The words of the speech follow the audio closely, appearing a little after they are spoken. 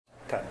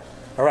cut.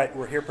 All right,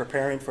 we're here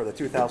preparing for the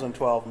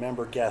 2012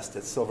 member guest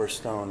at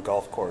Silverstone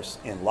Golf Course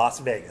in Las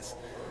Vegas.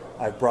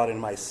 I've brought in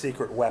my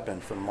secret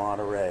weapon from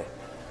Monterey.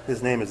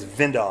 His name is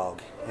Vindog,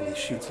 and he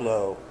shoots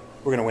low.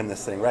 We're gonna win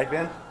this thing, right,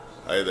 Vin?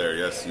 Hi there,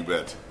 yes, you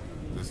bet.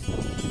 What's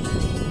up?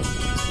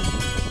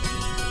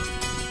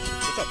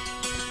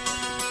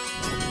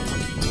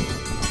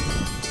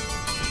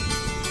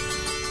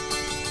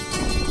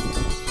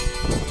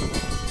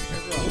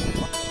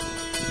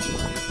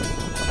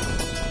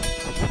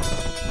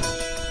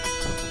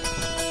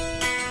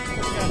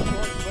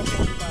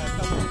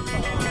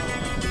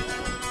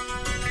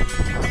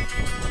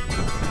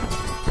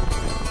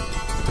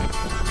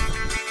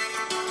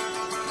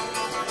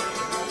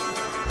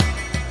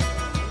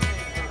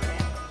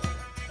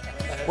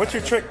 What's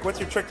your trick? What's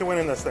your trick to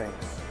winning this thing?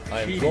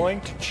 I'm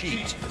going to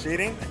cheat.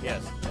 Cheating?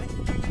 Yes.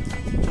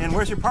 And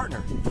where's your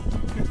partner?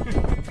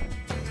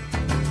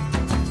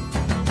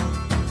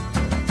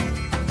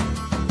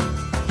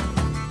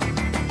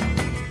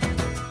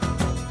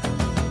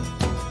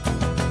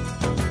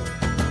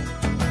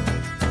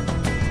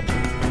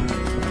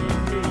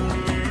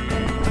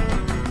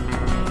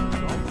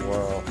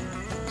 Well,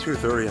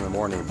 2:30 in the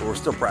morning, but we're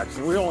still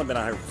practicing. We've only been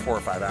out here for 4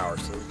 or 5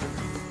 hours, so.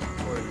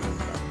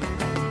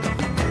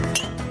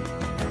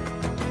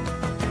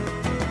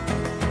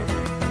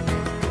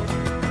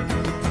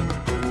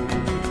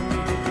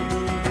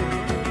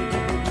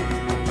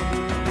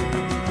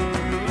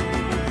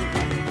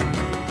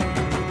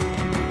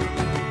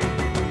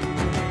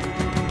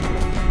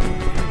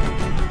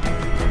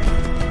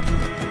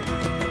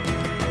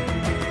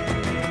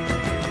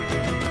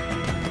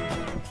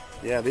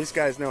 Yeah, these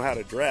guys know how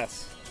to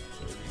dress.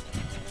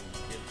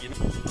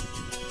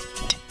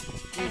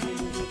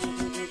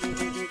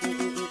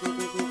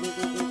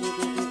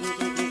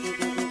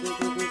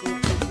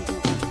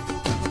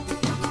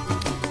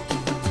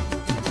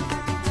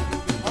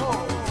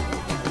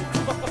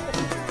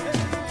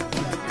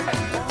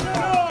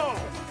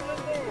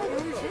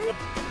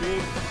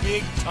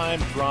 Big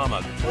time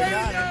drama.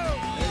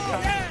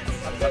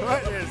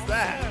 What is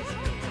that?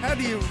 How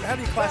do you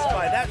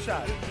classify that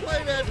shot?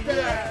 Play that What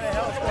the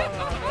hell's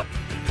going on?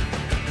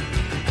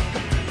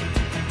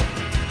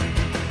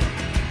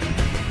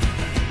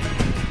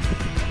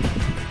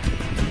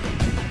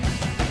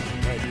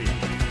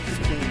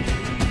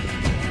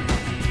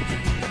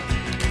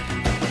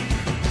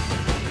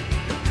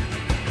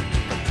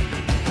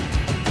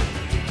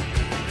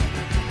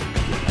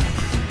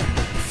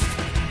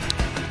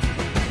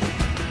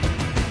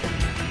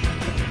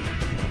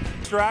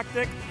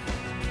 Distractic.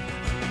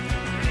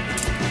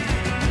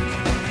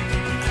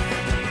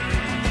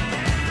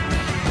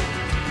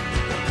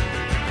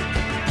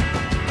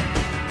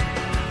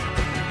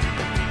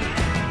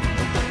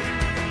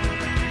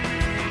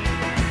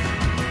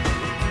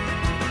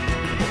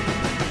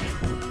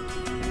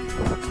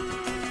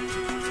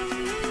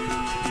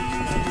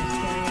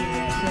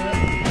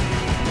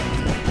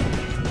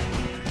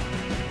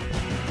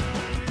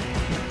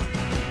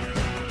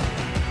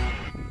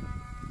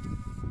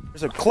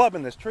 There's a club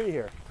in this tree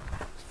here.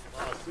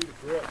 Oh, see the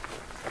grip.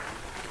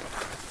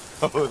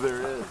 Oh,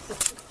 there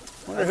is.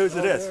 Wonder whose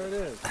it is. There it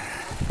is.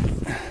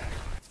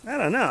 I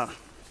don't know.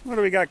 What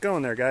do we got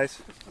going there,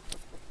 guys?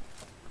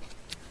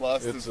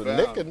 Lost It's his a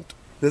nickin'.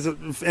 Is it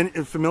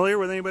familiar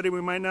with anybody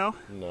we might know?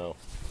 No.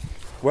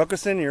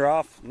 Wilkerson, you're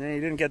off. No,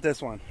 you didn't get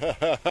this one.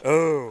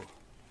 Oh.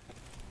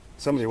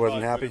 Somebody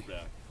wasn't happy.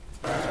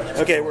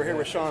 Okay, we're here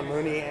with Sean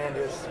Mooney and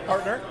his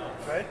partner,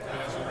 right?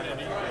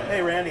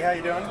 Hey, Randy, how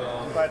you doing?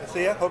 Glad to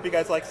see you. Hope you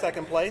guys like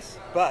second place.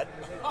 But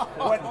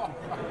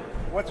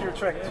what's your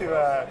trick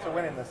to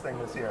winning this thing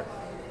this year?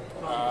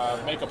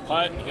 Make a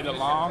putt and hit it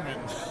long. And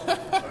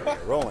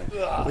Rolling.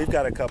 We've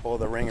got a couple of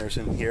the ringers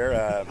in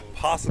here,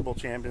 possible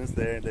champions.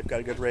 They've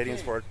got good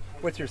ratings for it.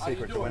 What's your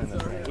secret to winning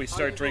this thing? we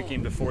start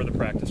drinking before the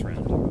practice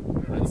round.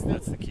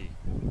 That's the key.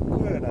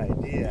 Good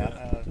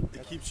idea.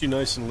 It keeps you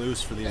nice and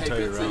loose for the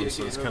entire round,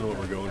 so that's kind of what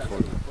we're going for.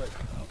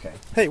 Okay.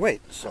 Hey,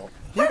 wait. So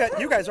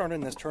you guys aren't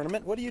in this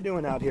tournament. What are you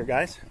doing out here,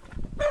 guys?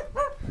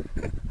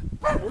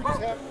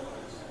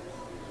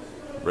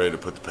 Ready to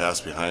put the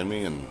past behind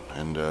me and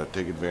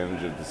take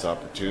advantage of this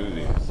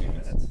opportunity. So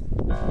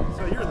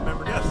you're the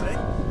member guest, eh?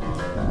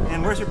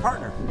 And where's your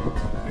partner?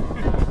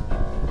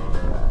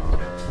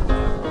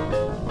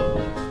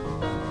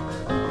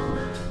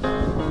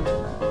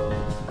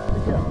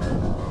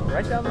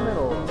 Right down the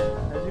middle,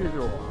 as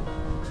usual.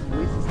 At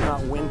least it's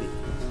not windy.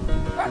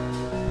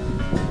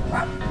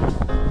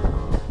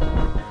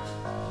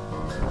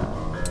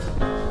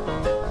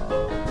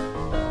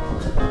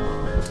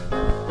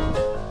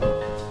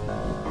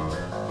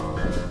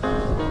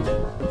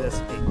 This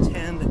a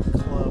 10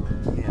 club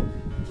in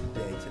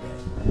day today.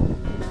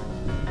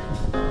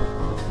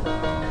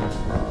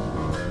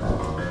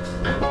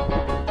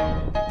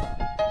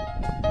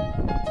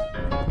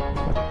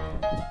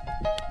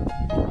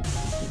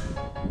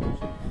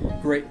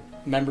 Great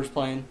members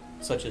playing,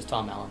 such as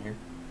Tom Allen here.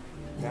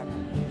 Yeah.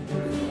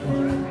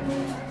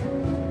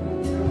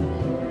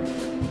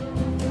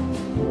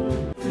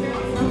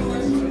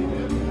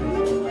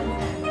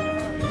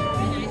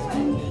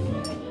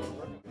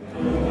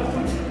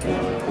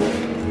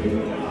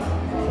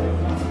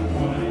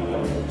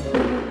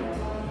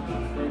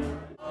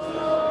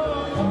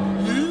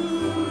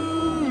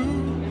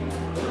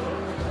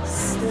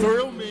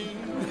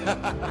 Once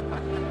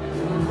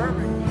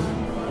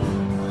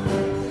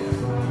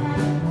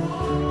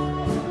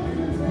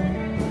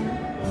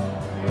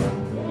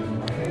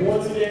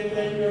again,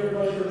 thank you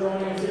everybody for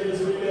joining us here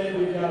this weekend.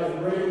 We've got a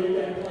great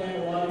weekend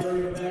planned, a lot of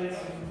great events.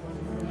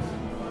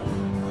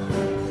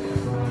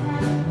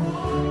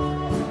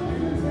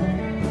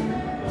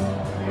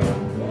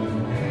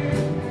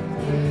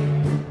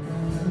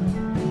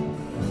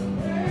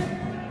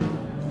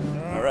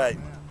 All right,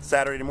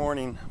 Saturday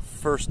morning,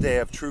 first day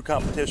of true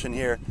competition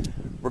here.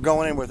 We're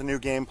going in with a new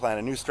game plan,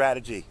 a new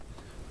strategy.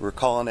 We're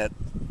calling it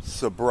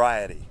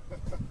sobriety.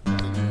 Oh,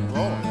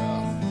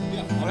 yeah.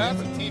 Yeah, well, that's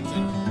a team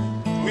thing.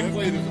 We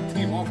played as a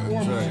team, all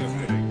four of us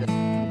yesterday.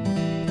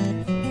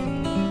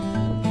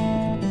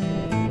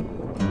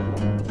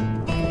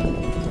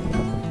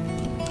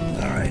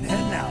 All right,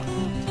 heading out.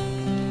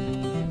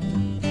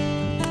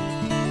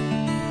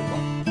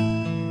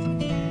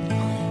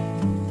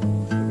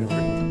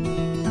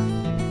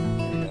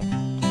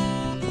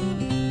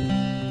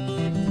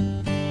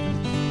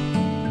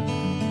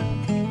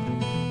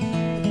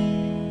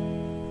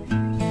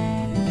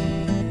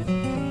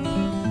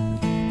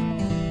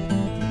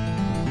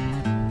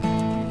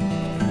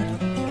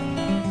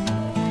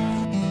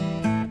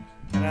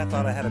 I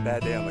thought I had a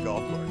bad day on the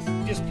golf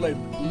course. Just played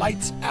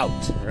lights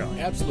out. Really?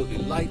 Absolutely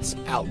lights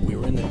out. We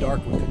were in the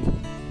dark. We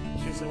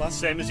couldn't.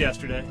 Same as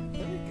yesterday.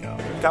 There you go.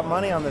 Got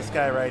money on this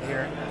guy right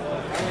here.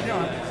 How we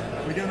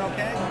doing? We doing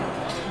okay?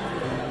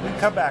 We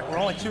come back. We're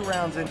only 2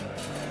 rounds in.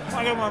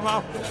 I got my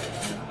mouth.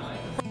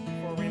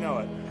 Before we know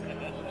it.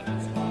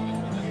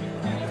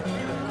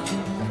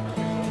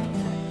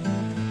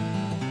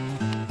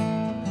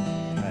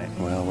 All right,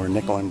 well, we're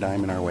nickel and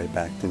diming our way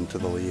back into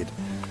the lead.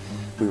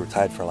 We were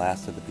tied for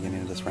last at the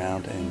beginning of this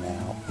round, and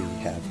now we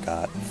have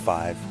got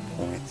 5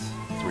 points,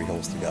 3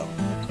 holes to go.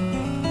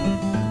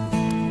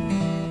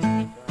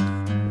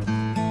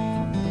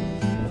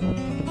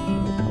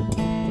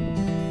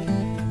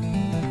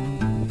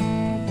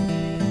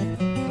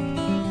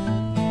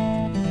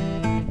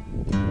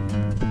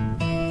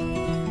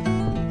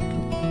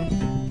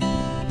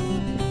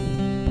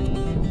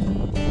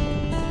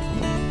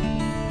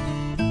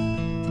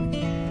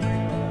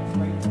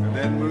 And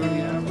then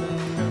Mooney.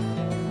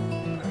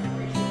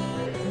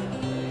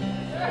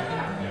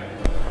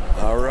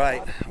 All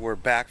right, we're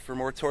back for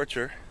more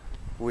torture.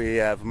 We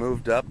have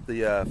moved up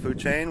the food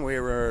chain. We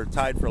were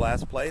tied for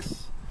last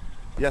place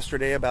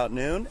yesterday about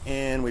noon,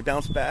 and we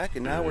bounced back,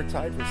 and now we're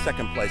tied for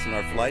second place in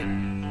our flight.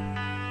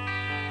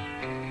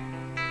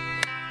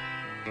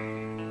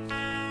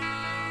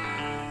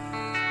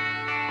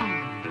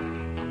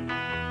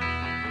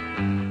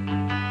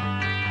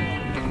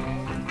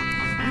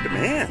 You're the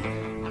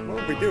man. What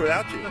would we do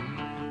without you?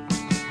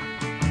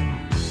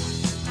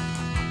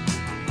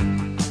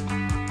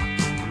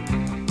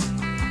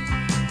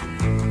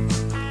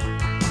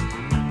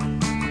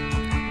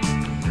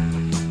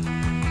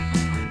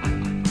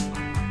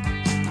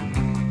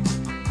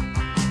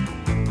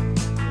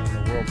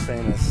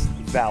 Famous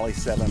Valley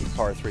 7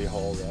 par 3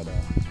 hole that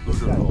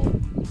Looker hole.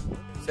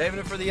 Saving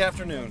it for the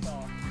afternoon.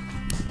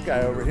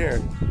 guy over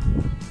here,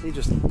 he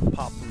just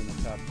pops them in the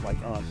cup like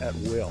at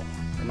will.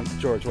 And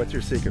George, what's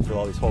your secret for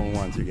all these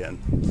hole-in-ones you're getting?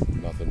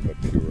 Nothing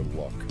but pure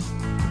luck.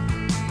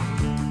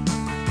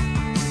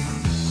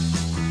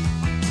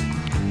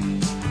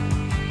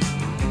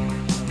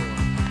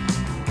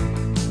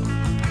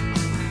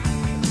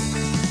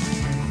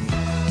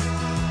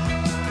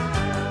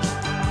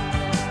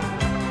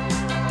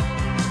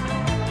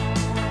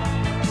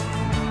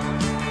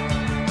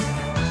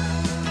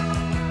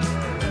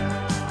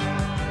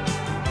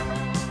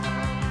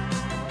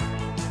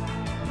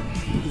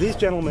 These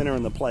gentlemen are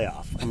in the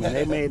playoff. I mean,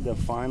 they made the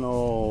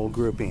final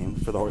grouping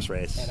for the horse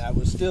race. And I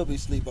would still be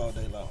asleep all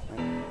day long.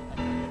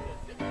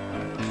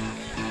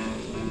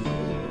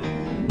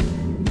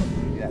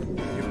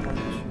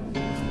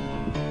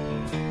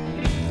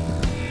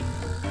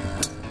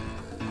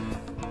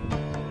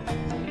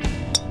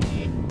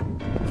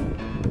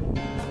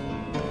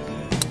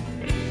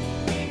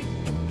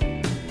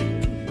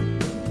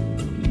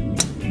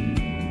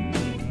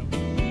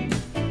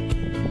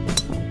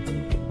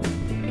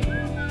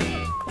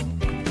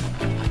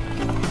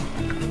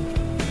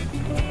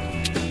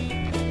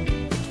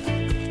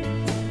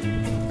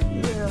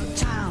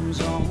 Time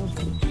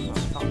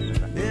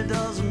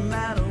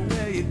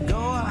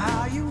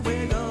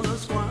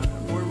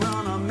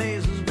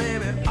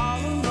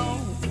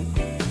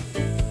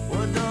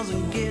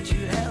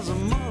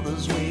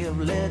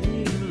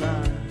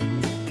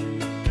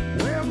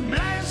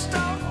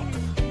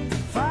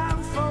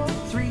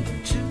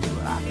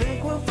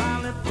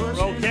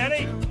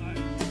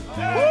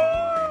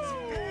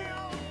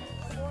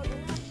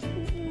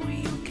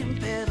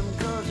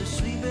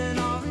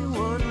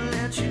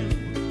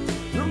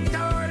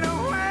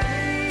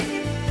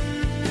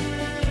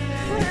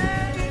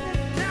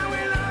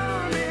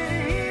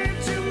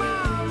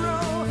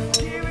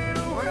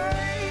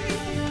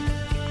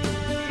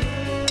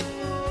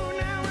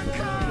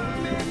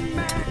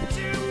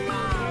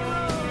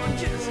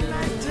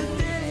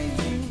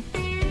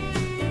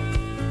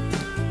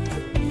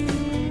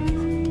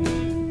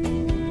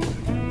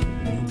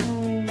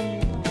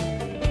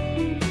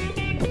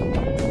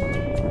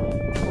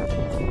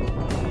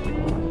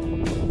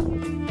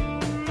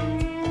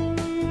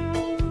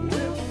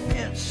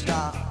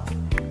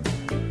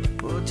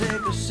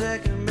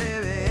second,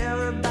 baby,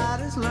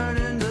 everybody's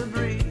learning to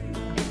breathe.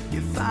 You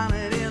find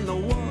it in the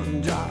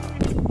one drop.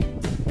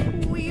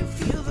 We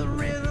feel the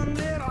rhythm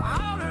little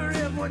harder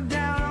if we're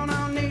down on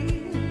our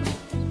knees.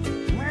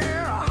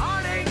 We're a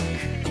heartache.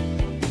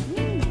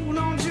 Ooh,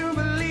 don't you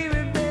believe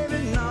it,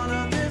 baby? None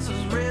of this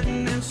is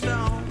written in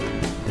stone.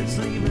 It's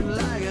leaving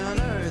like an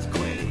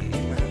earthquake.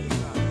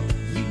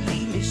 You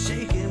leave me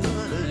shaking,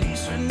 but at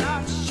least we're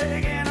not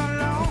shaking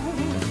alone.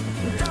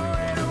 Throw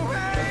it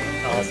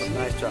away. Awesome,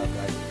 nice job,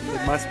 guys.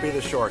 It must be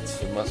the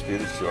shorts. It must be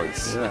the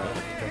shorts. Yeah.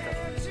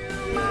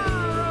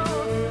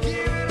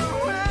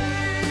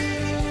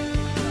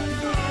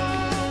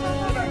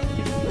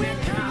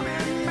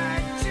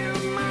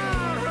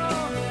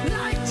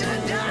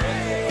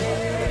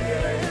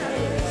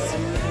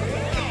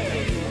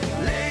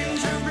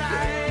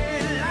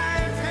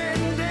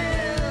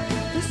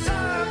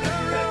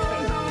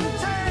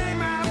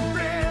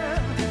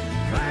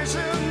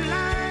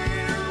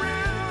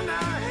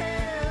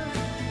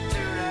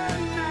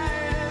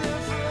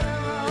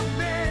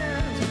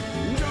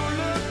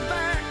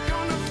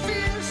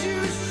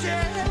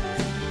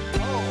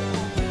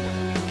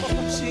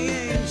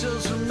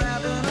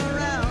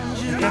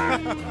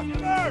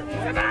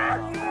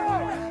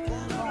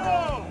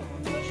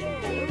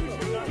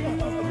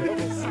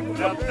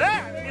 Now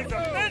that is a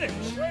finish!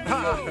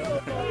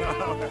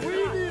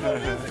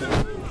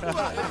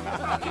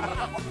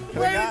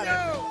 Way to go!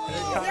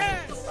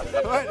 Yes!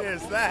 What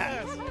is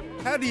that?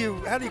 How do you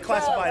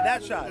classify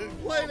that shot?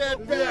 Play that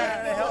What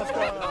back. the hell's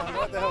going on?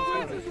 What the hell's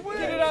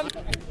going on?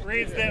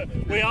 Reads that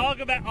we all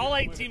go back, all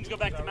 8 teams go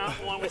back to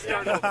Mountain One. We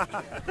start over.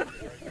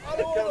 I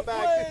don't come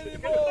back.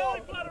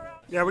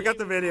 Yeah, we got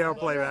the video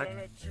playback.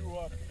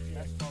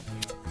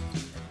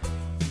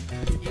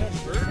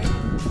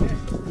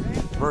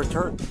 Bird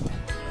turn.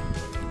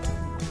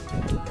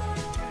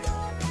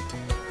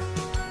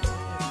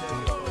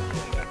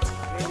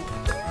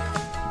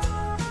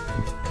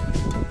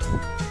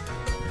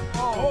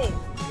 Oh,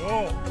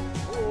 no.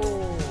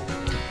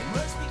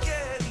 Must be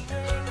getting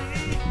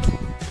early.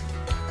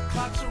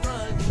 Clocks are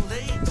running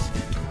late.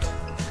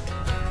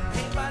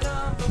 Ain't right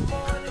on the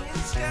morning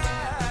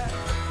sky.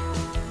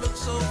 Looks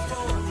so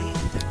phony.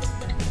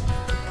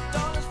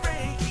 Dawn is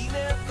breaking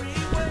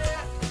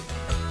everywhere.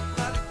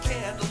 Not a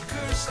candle,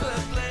 curse the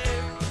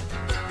glare.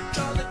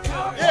 Draw the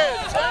curtain. Yeah,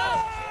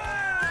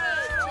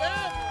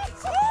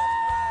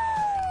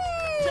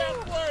 Jeff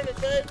Lerner,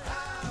 baby.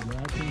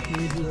 That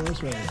concludes the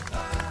horse race.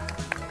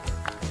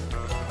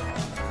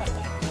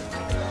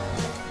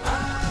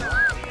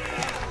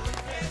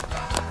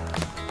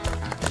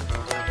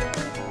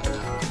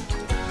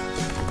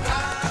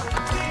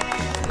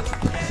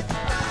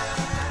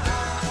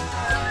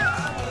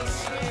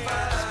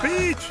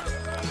 Speech!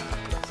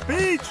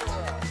 Speech!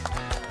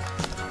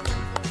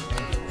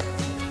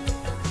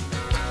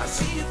 I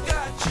see you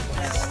got your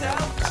fist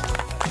out.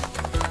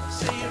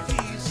 Say your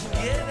piece and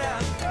get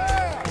out.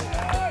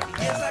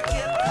 Yes, I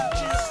get the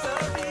gist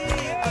of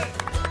it.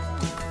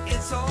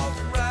 It's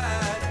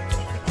alright.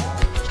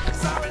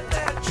 Sorry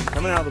that you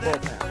Coming out of the feel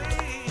that bullpen.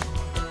 way.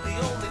 The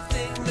only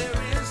thing there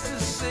is to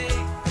say,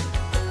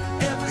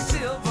 every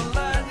silver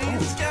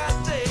lining's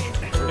got a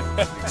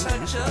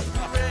touch of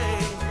gray.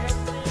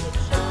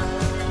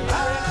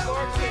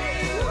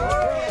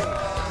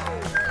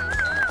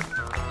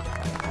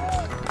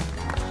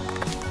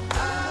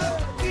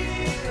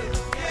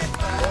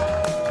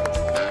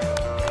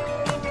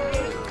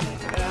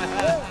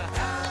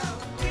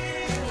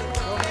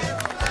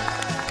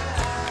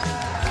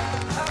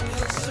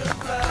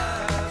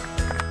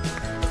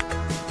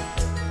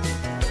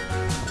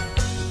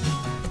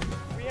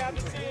 We have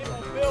the team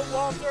of Bill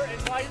Walter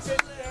and Mike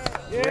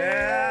Fitzgerald.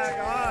 Yeah,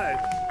 God.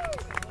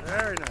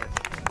 Very nice.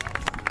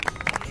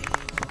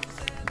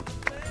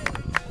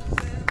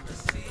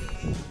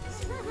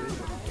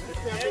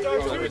 And our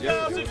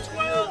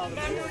 2012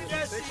 member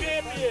guest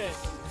champion.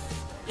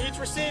 Each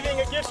receiving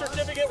a gift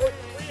certificate worth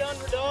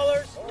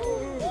 $300.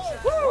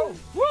 Woo!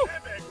 Woo!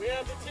 We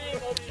have the team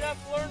of Jeff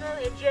Lerner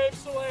and James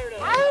Salerno.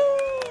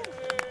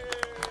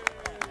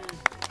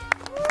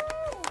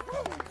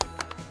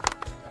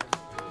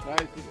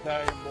 Nice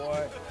Italian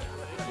boy.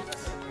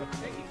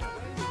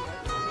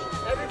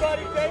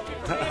 Everybody, thank you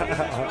for being here this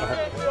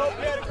weekend. We hope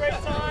you had a great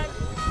time.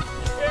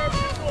 Prepare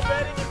beautiful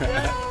bedding and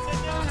bed and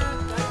tickets.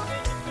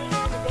 Nice seeing you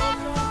on the golf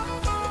course.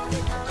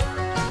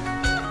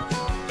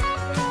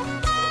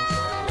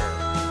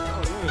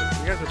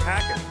 You guys are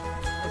packing.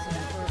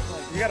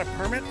 You got a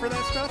permit for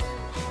that stuff?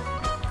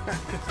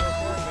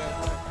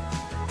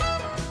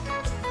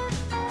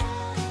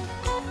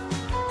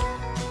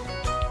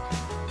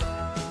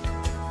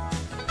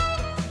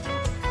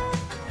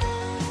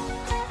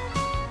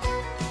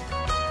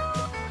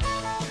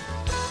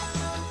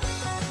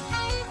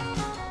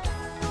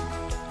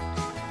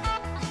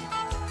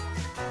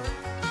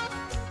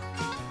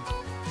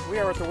 We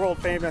are at the world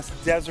famous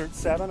Desert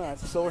 7 at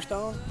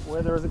Silverstone,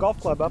 where there is a golf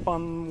club up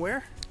on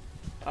where?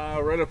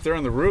 Right up there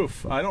on the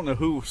roof. I don't know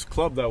whose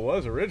club that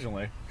was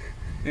originally.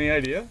 Any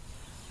idea?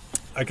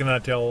 I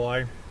cannot tell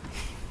why.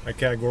 I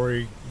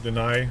categorically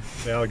deny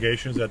the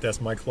allegations that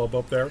that's my club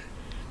up there.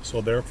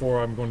 So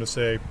therefore, I'm going to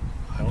say,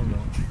 I don't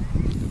know.